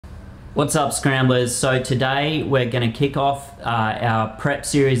What's up, Scramblers? So today we're going to kick off our prep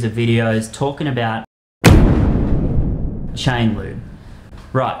series of videos talking about chain lube.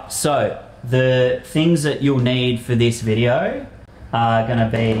 Right, so the things that you'll need for this video are going to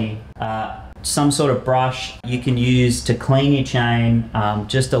be some sort of brush you can use to clean your chain,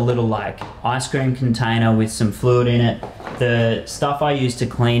 just a little like ice cream container with some fluid in it. The stuff I use to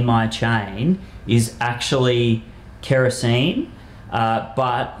clean my chain is actually kerosene.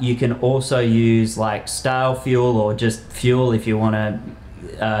 But you can also use like stale fuel or just fuel if you want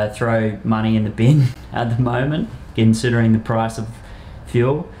to throw money in the bin at the moment, considering the price of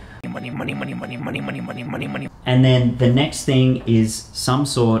fuel. Money. And then the next thing is some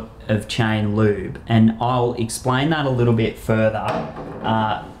sort of chain lube, and I'll explain that a little bit further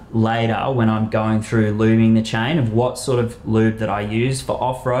later when I'm going through lubing the chain of what sort of lube that I use for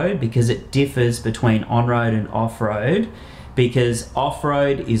off-road, because it differs between on-road and off-road. Because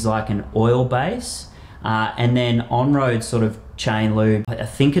off-road is like an oil base, and then on-road sort of chain lube, I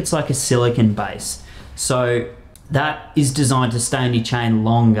think it's like a silicone base. So that is designed to stay on your chain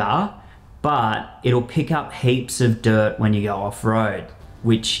longer, but it'll pick up heaps of dirt when you go off-road,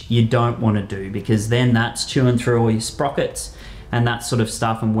 which you don't want to do, because then that's chewing through all your sprockets and that sort of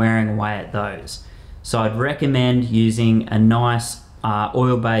stuff and wearing away at those. So I'd recommend using a nice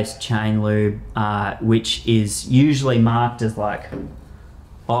oil-based chain lube, which is usually marked as like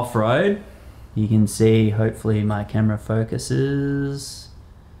off-road. You can see, hopefully my camera focuses.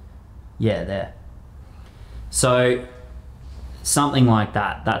 Yeah, there. So something like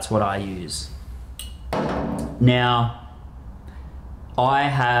that, that's what I use. Now, I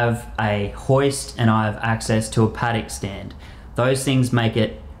have a hoist and I have access to a Paddock stand. Those things make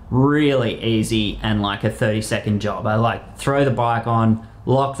it really easy and like a 30-second job. I like throw the bike on,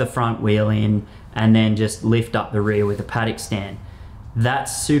 lock the front wheel in, and then just lift up the rear with a Paddock stand.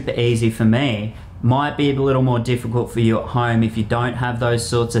 That's super easy for me. Might be a little more difficult for you at home if you don't have those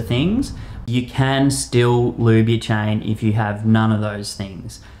sorts of things. You can still lube your chain if you have none of those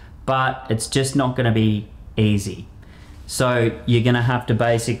things, but it's just not going to be easy. So you're going to have to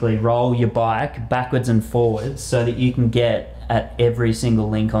basically roll your bike backwards and forwards so that you can get at every single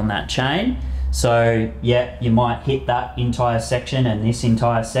link on that chain. So yeah, you might hit that entire section and this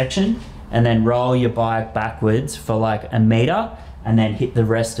entire section, and then roll your bike backwards for like a meter and then hit the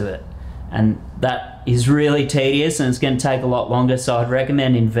rest of it. And that is really tedious and it's going to take a lot longer, so I'd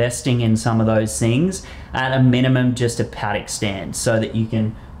recommend investing in some of those things. At a minimum, just a Paddock stand so that you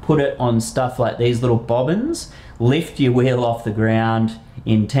can put it on stuff like these little bobbins, lift your wheel off the ground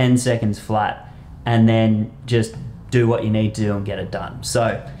in 10 seconds flat, and then just do what you need to do and get it done.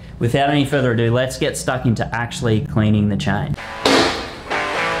 So without any further ado, let's get stuck into actually cleaning the chain.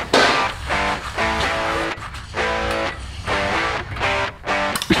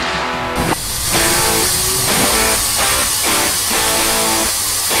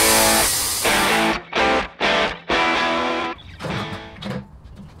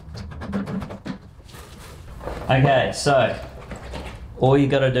 Okay, so all you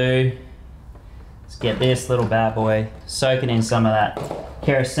gotta do is get this little bad boy, soak it in some of that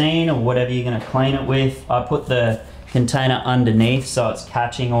kerosene or whatever you're gonna clean it with. I put the container underneath so it's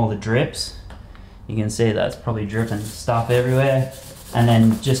catching all the drips. You can see that's probably dripping stuff everywhere. And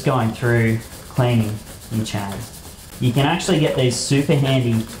then just going through cleaning your chain. You can actually get these super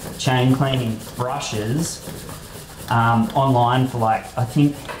handy chain cleaning brushes online for like, I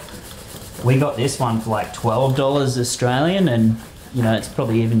think we got this one for like $12 Australian, and you know, it's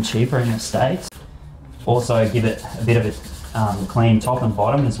probably even cheaper in the States. Also give it a bit of a clean top and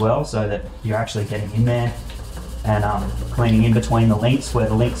bottom as well, so that you're actually getting in there and cleaning in between the links where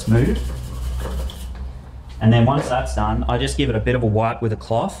the links move. And then once that's done, I just give it a bit of a wipe with a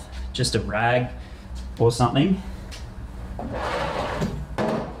cloth, just a rag or something,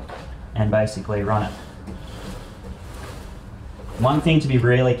 and basically run it. One thing to be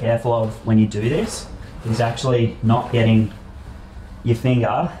really careful of when you do this is actually not getting your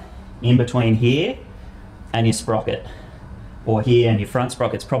finger in between here and your sprocket, or here and your front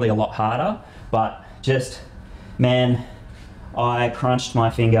sprocket's probably a lot harder, but just, man, I crunched my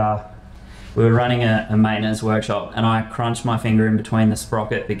finger. We were running a maintenance workshop and I crunched my finger in between the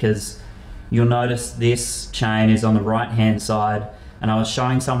sprocket, because you'll notice this chain is on the right hand side and I was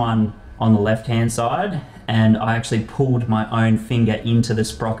showing someone on the left hand side, and I actually pulled my own finger into the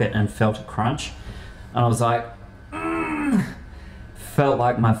sprocket and felt a crunch. And I was like, felt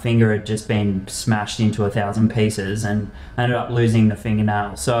like my finger had just been smashed into 1,000 pieces, and I ended up losing the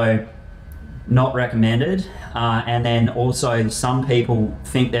fingernail. So not recommended. And then also some people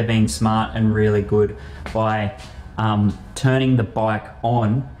think they're being smart and really good by turning the bike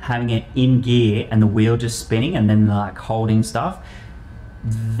on, having it in gear and the wheel just spinning and then like holding stuff.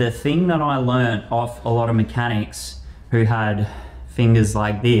 The thing that I learned off a lot of mechanics who had fingers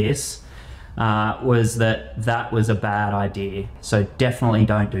like this was that was a bad idea. So definitely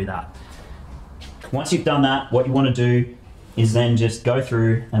don't do that. Once you've done that, what you want to do is then just go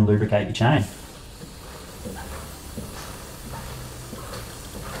through and lubricate your chain.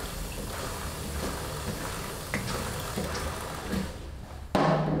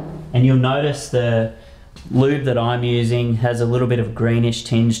 And you'll notice the lube that I'm using has a little bit of a greenish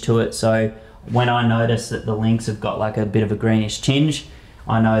tinge to it, so when I notice that the links have got like a bit of a greenish tinge,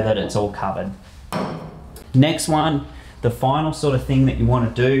 I know that it's all covered. Next one, the final sort of thing that you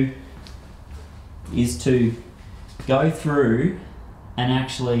want to do is to go through and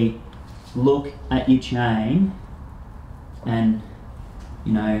actually look at your chain and,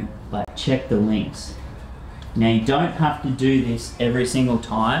 you know, like check the links. Now you don't have to do this every single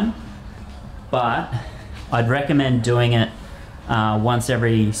time, but I'd recommend doing it once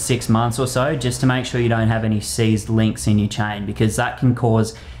every 6 months or so, just to make sure you don't have any seized links in your chain, because that can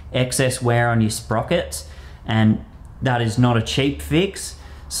cause excess wear on your sprockets, and that is not a cheap fix.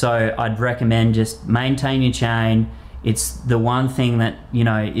 So I'd recommend just maintain your chain. It's the one thing that, you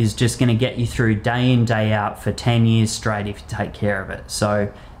know, is just going to get you through day in, day out for 10 years straight if you take care of it.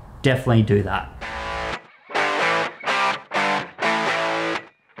 So definitely do that.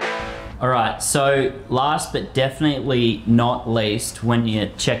 Alright, so last but definitely not least when you're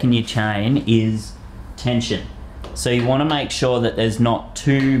checking your chain is tension. So you want to make sure that there's not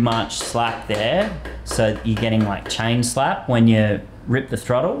too much slack there, so that you're getting like chain slap when you rip the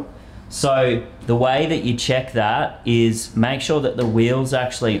throttle. So the way that you check that is make sure that the wheel's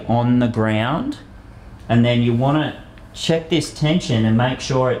actually on the ground, and then you want to check this tension and make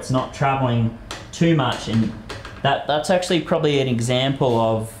sure it's not traveling too much, and that's actually probably an example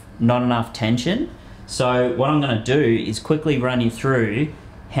of not enough tension. So what I'm going to do is quickly run you through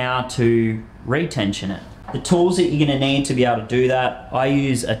how to retension it. The tools that you're going to need to be able to do that, I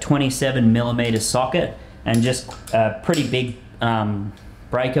use a 27mm socket and just a pretty big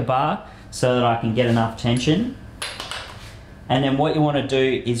breaker bar so that I can get enough tension. And then what you want to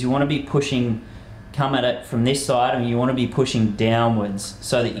do is you want to be pushing, come at it from this side, and you want to be pushing downwards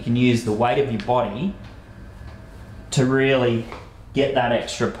so that you can use the weight of your body to really get that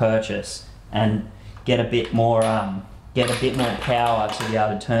extra purchase and get a bit more power to be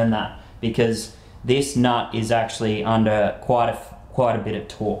able to turn that, because this nut is actually under quite a bit of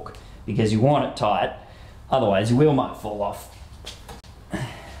torque, because you want it tight, otherwise your wheel might fall off,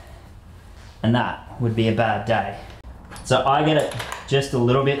 and that would be a bad day. So I get it just a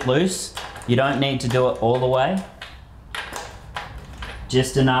little bit loose. You don't need to do it all the way,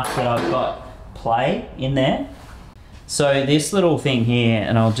 just enough that I've got play in there. So this little thing here,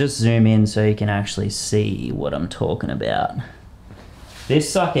 and I'll just zoom in so you can actually see what I'm talking about. This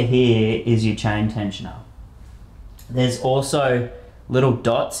sucker here is your chain tensioner. There's also little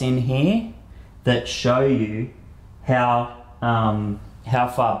dots in here that show you how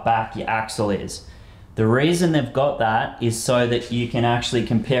far back your axle is. The reason they've got that is so that you can actually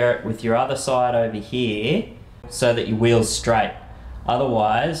compare it with your other side over here so that your wheel's straight.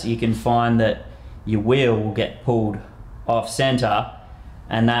 Otherwise, you can find that your wheel will get pulled off center,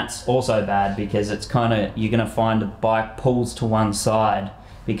 and that's also bad, because it's you're gonna find the bike pulls to one side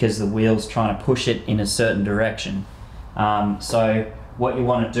because the wheel's trying to push it in a certain direction. So what you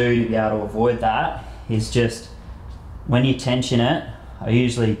want to do to be able to avoid that is just, when you tension it, I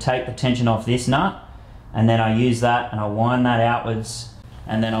usually take the tension off this nut, and then I use that and I wind that outwards,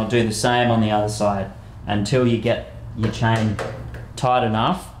 and then I'll do the same on the other side until you get your chain tight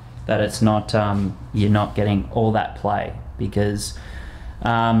enough that it's not, you're not getting all that play, because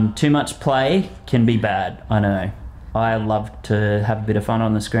too much play can be bad. I know. I love to have a bit of fun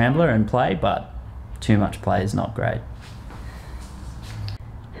on the Scrambler and play, but too much play is not great.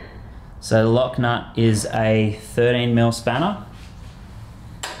 So the lock nut is a 13mm spanner,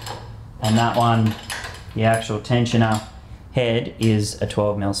 and that one, the actual tensioner head, is a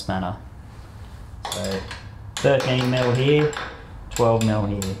 12mm spanner. So 13mm here,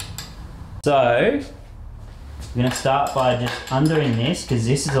 12mm here. So I'm going to start by just undoing this, because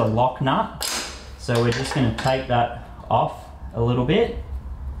this is a lock nut. So we're just going to take that off a little bit.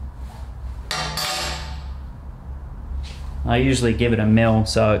 I usually give it a mil,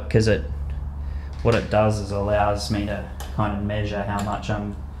 so because what it does is allows me to kind of measure how much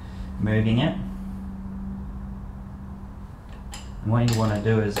I'm moving it. And what you want to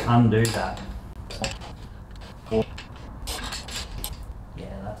do is undo that. Yeah,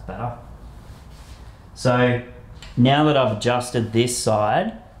 that's better. So Now that I've adjusted this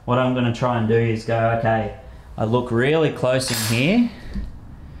side, what I'm going to try and do is go, okay, I look really close in here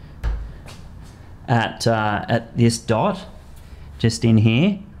at this dot, just in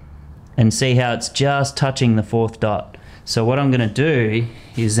here, and see how it's just touching the 4th dot. So what I'm going to do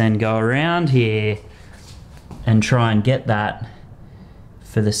is then go around here and try and get that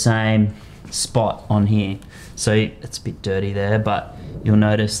for the same spot on here. So it's a bit dirty there, but you'll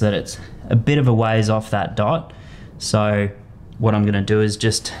notice that it's a bit of a ways off that dot. So what I'm going to do is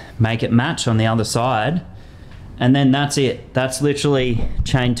just make it match on the other side, and then that's it. That's literally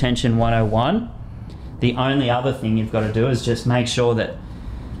chain tension 101. The only other thing you've got to do is just make sure that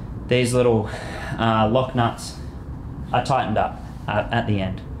these little lock nuts are tightened up at the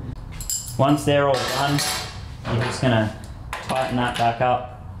end. Once they're all done, you're just going to tighten that back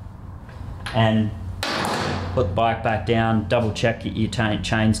up and put the bike back down, double check that your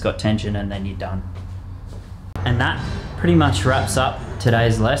chain's got tension, and then you're done. And that pretty much wraps up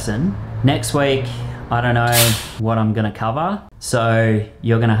today's lesson. Next week, I don't know what I'm gonna cover, so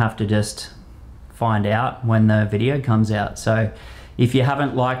you're gonna have to just find out when the video comes out. So if you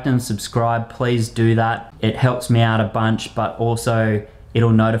haven't liked and subscribed, please do that. It helps me out a bunch, but also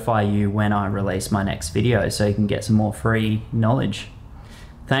it'll notify you when I release my next video, so you can get some more free knowledge.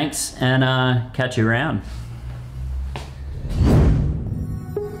 Thanks, and catch you around.